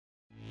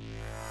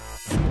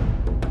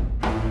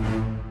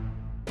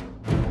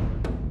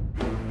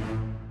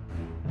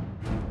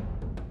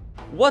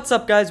What's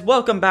up guys,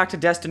 welcome back to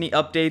Destiny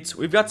Updates.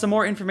 We've got some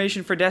more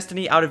information for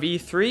Destiny out of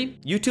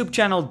E3. YouTube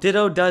channel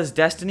Ditto Does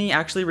Destiny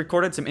actually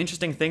recorded some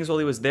interesting things while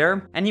he was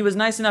there, and he was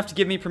nice enough to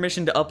give me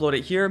permission to upload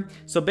it here,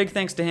 so big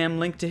thanks to him,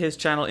 link to his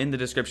channel in the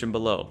description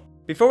below.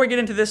 Before we get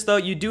into this though,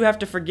 you do have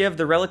to forgive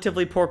the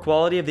relatively poor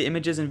quality of the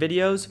images and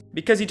videos,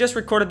 because he just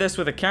recorded this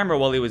with a camera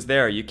while he was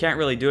there. You can't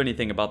really do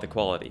anything about the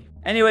quality.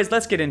 Anyways,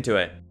 let's get into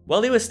it.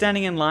 While he was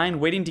standing in line,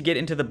 waiting to get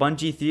into the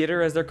Bungie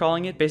Theater, as they're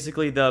calling it,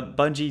 basically the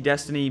Bungie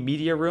Destiny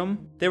media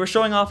room, they were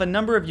showing off a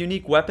number of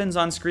unique weapons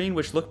on screen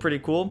which look pretty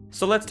cool,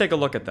 so let's take a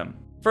look at them.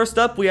 First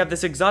up, we have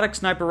this exotic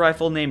sniper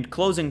rifle named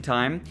Closing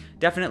Time,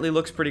 definitely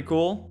looks pretty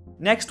cool.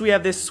 Next, we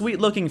have this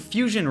sweet-looking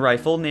fusion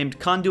rifle named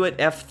Conduit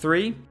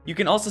F3. You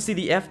can also see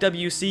the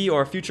FWC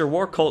or Future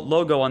War Cult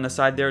logo on the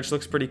side there, which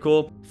looks pretty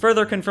cool,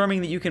 further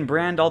confirming that you can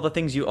brand all the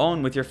things you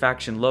own with your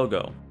faction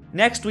logo.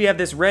 Next, we have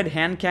this red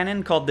hand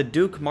cannon called the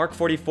Duke Mark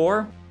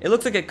 44. It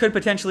looks like it could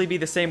potentially be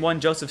the same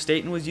one Joseph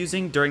Staten was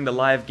using during the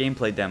live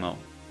gameplay demo.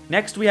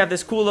 Next, we have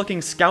this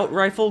cool-looking scout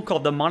rifle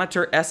called the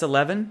Monitor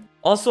S11.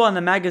 Also on the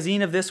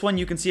magazine of this one,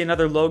 you can see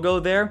another logo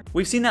there.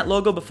 We've seen that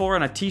logo before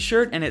on a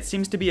t-shirt, and it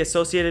seems to be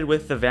associated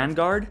with the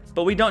Vanguard,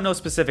 but we don't know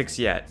specifics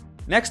yet.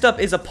 Next up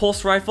is a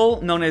pulse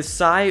rifle known as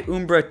Psi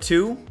Umbra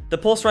 2. The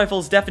pulse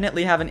rifles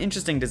definitely have an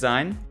interesting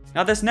design.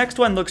 Now this next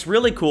one looks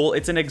really cool.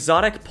 It's an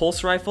exotic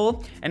pulse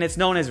rifle, and it's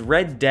known as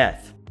Red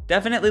Death.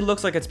 Definitely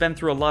looks like it's been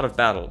through a lot of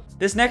battle.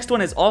 This next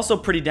one is also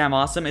pretty damn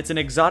awesome. It's an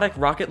exotic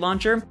rocket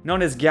launcher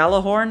known as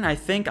Galahorn, I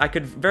think. I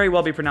could very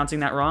well be pronouncing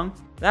that wrong.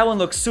 That one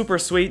looks super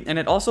sweet, and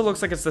it also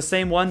looks like it's the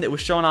same one that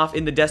was shown off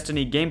in the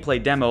Destiny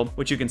gameplay demo,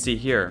 which you can see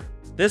here.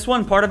 This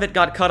one, part of it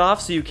got cut off,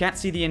 so you can't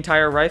see the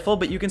entire rifle,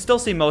 but you can still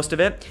see most of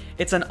it.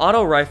 It's an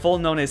auto rifle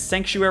known as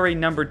Sanctuary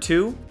No.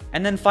 2.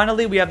 And then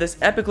finally, we have this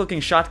epic-looking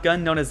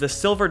shotgun known as the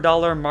Silver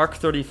Dollar Mark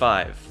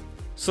 35.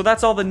 So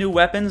that's all the new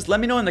weapons. Let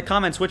me know in the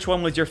comments which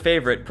one was your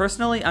favorite.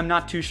 Personally, I'm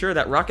not too sure.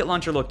 That rocket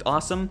launcher looked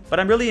awesome, but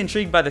I'm really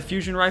intrigued by the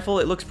fusion rifle.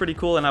 It looks pretty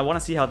cool, and I want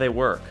to see how they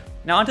work.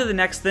 Now onto the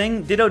next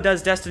thing. Ditto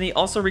Does Destiny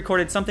also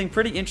recorded something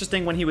pretty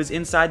interesting when he was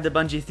inside the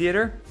Bungie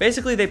Theater.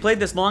 Basically, they played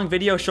this long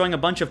video showing a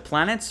bunch of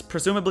planets,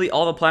 presumably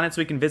all the planets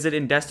we can visit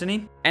in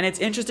Destiny. And it's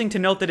interesting to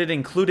note that it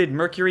included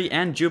Mercury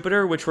and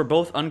Jupiter, which were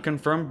both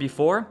unconfirmed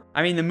before.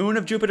 I mean, the moon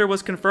of Jupiter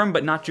was confirmed,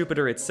 but not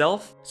Jupiter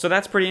itself. So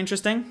that's pretty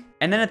interesting.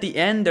 And then at the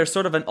end, there's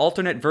sort of an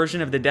alternate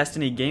version of the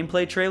Destiny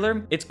gameplay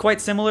trailer. It's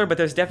quite similar, but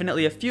there's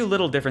definitely a few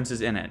little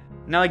differences in it.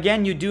 Now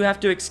again, you do have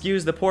to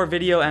excuse the poor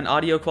video and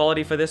audio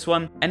quality for this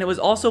one, and it was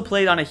also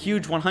played on a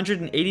huge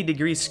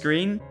 180-degree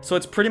screen, so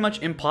it's pretty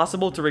much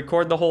impossible to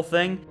record the whole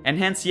thing, and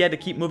hence he had to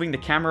keep moving the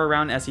camera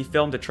around as he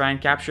filmed to try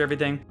and capture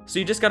everything, so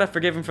you just gotta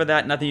forgive him for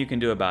that, nothing you can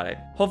do about it.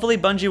 Hopefully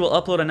Bungie will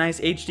upload a nice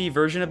HD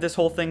version of this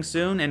whole thing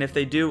soon, and if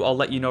they do, I'll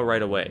let you know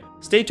right away.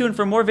 Stay tuned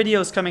for more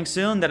videos coming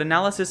soon. That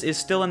analysis is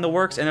still in the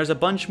works, and there's a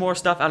bunch more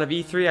stuff out of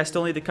E3 I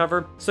still need to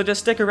cover, so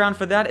just stick around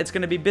for that. It's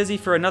gonna be busy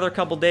for another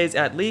couple days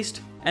at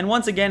least. And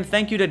once again,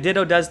 thank you to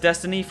Ditto Does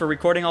Destiny for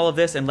recording all of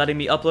this and letting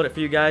me upload it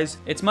for you guys.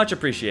 It's much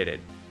appreciated.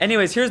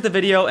 Anyways, here's the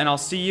video, and I'll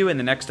see you in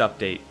the next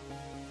update.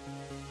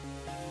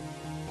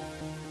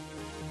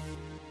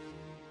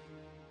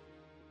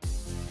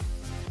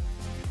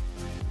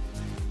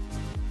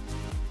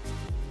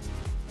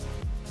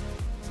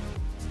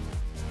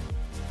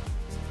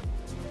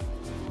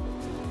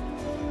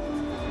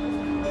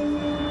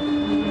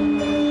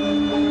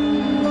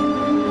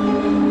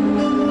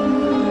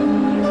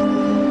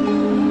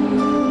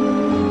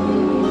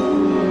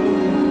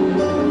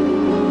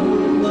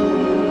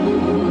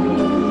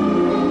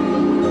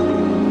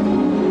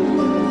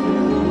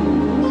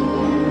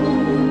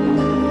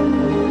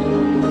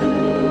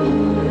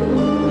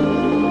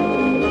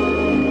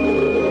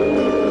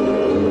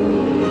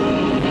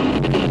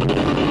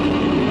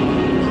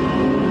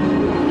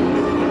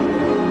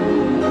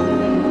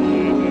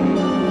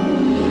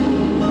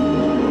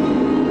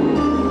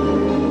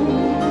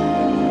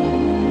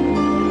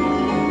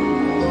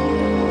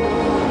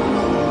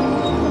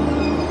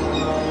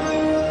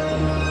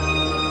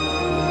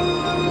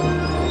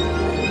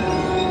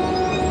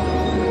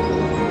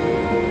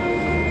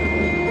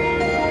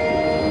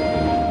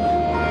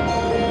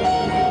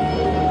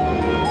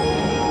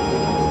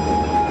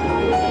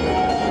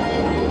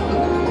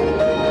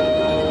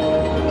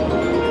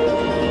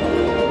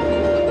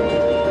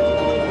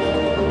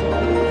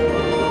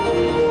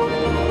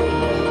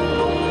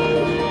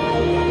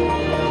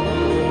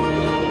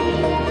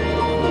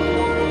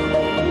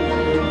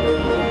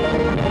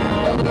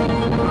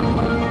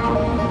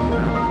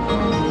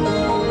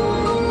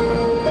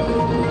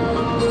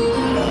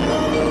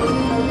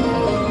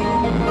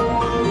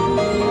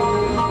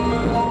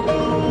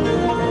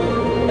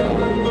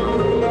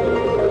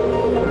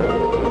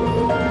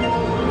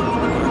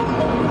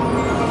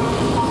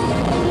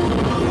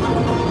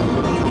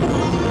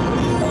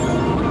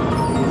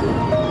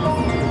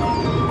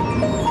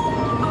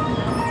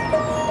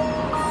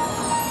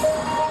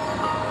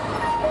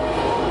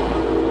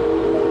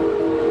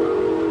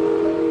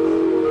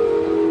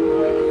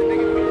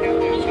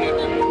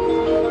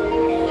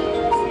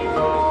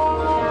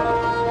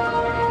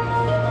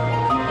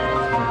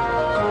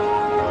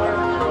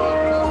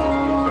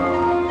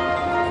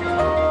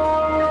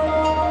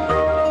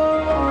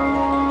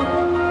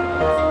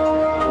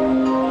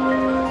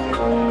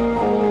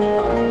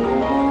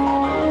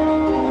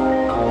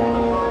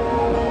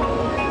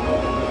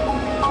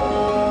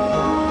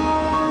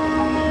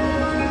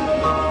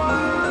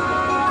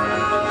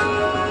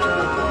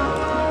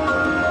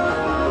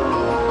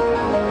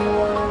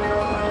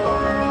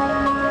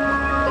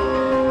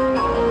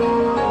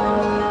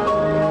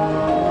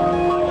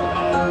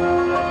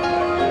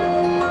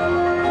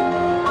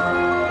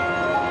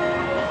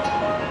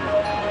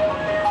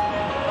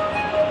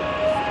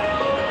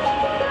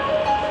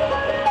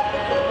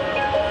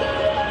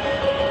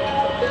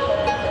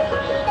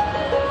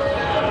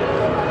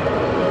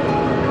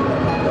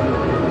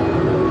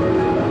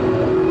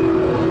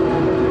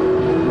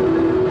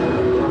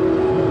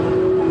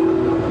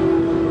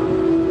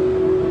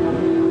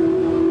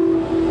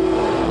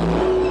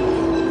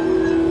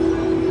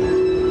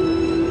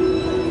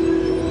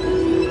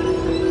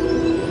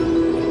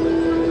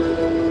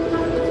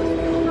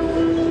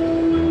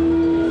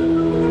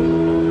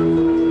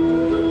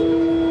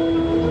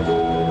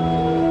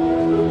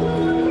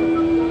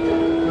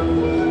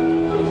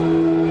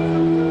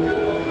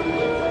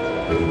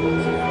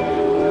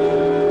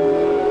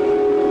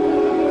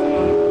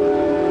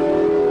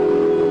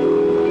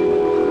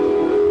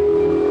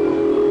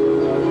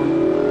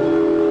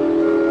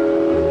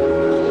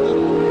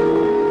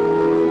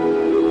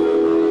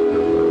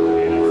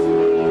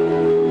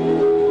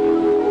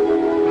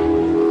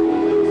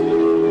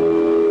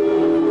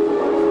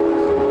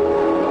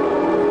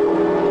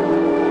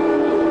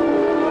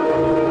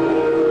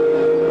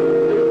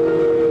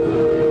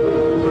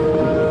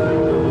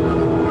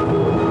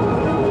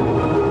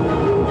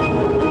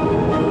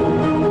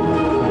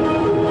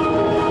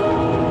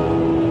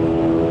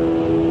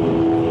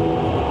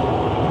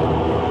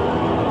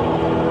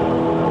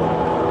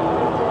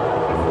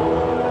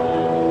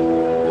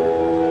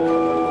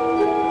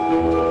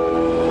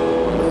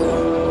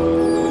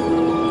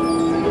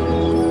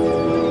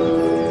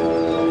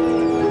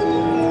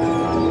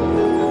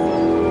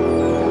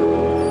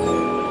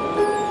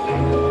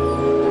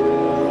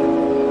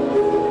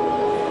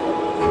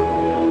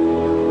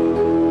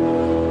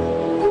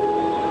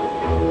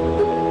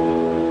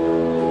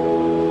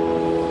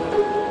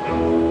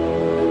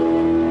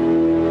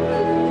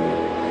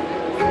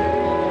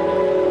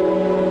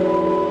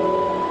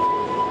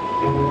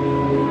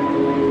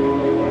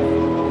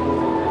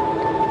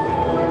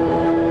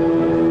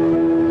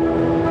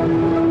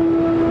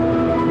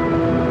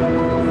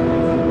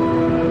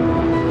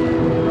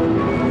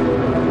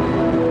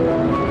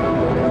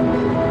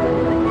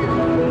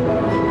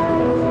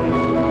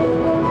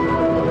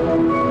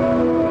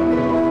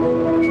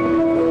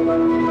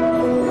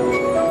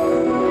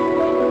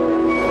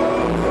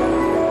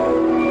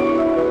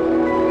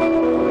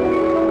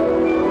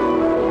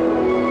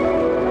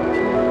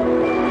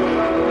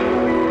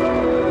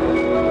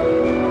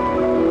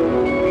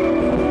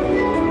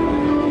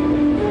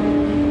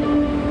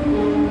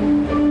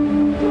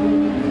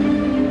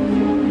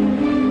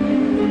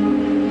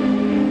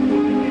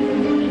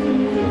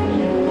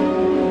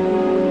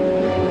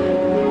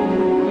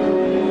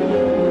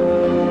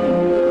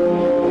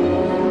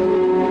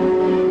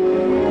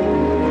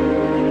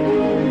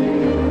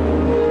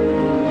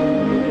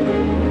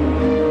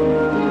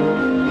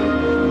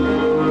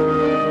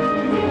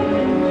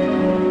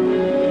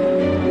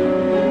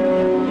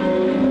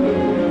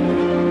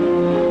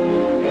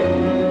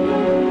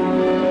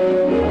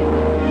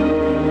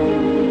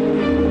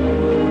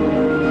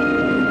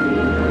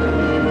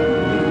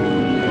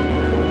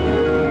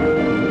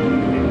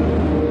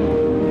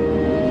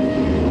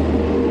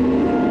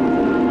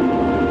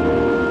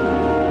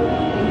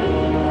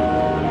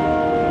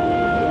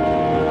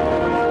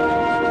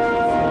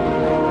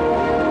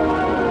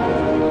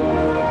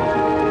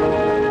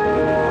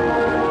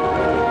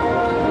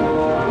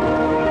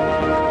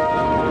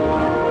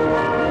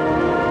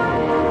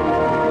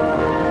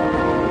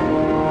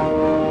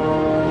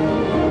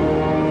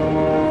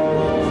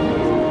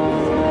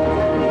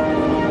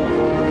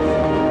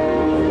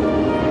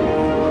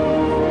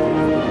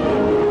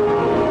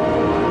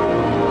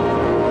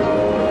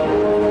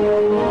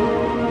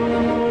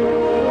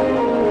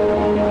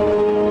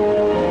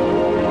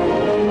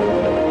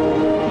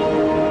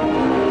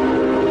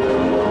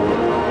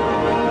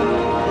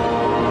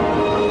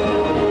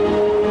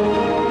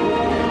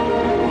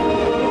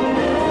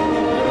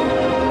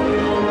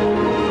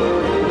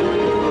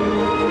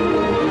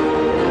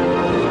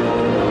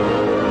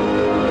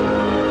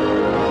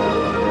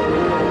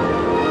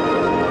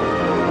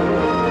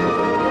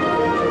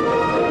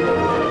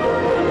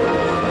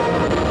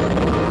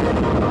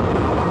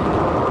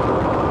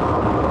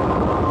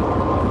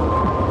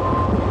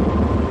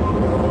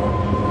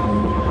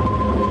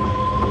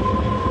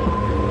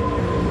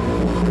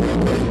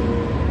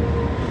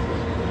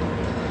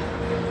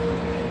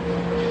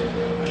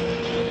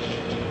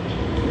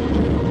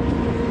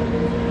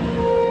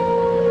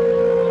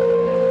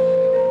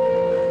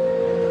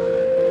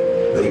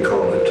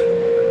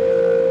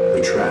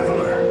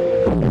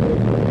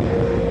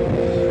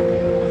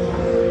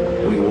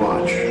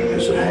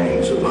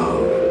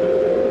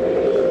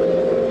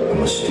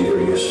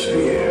 mysterious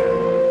sphere.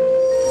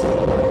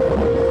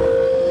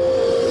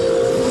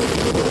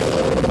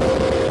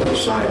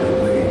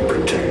 Silently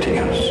protecting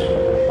us.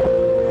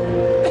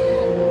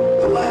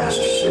 The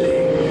last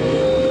city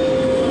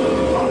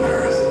on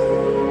Earth.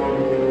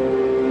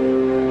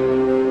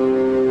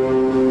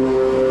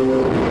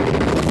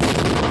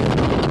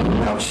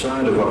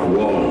 Outside of our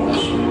walls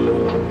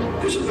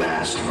is a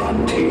vast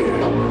frontier,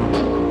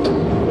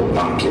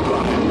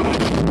 occupied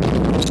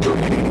by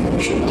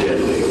strange and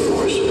deadly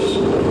forces.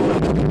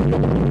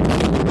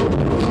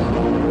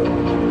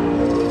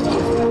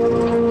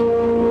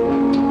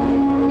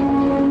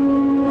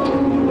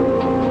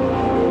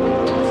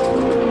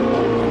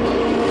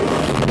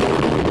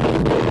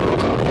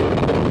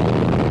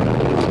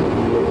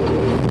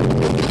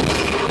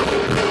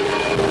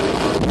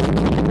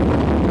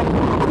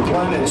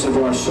 Planets of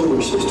our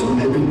solar system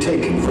have been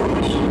taken from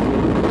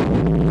us.